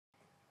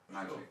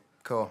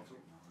Cool.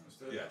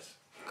 Yes.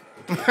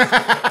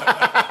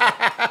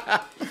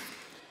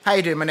 How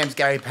you doing? My name's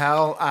Gary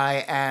Powell.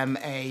 I am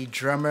a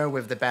drummer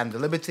with the band The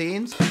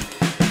Libertines.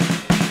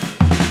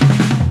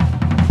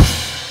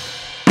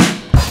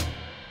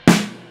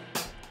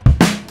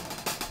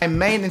 My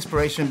main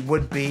inspiration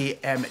would be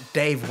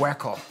Dave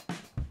Weckl.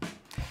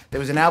 There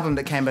was an album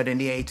that came out in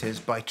the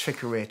 80s by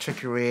Trickery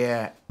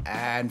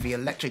and the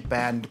electric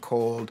band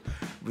called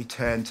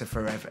Return to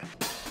Forever.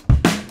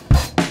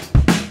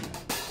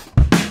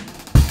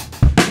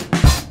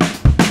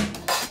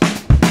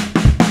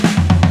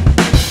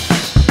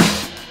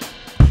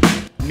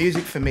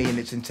 Music for me in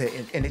its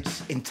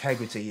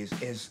integrity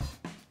is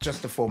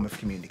just a form of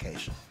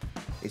communication.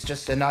 It's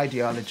just an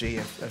ideology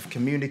of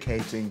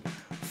communicating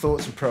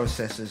thoughts and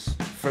processes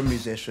from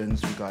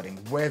musicians regarding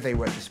where they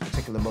were at this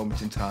particular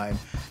moment in time,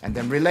 and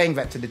then relaying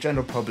that to the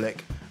general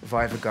public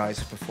via the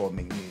guys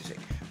performing music.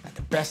 And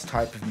the best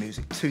type of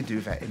music to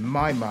do that, in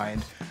my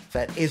mind,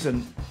 that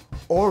isn't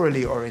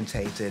orally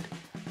orientated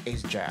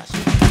is jazz.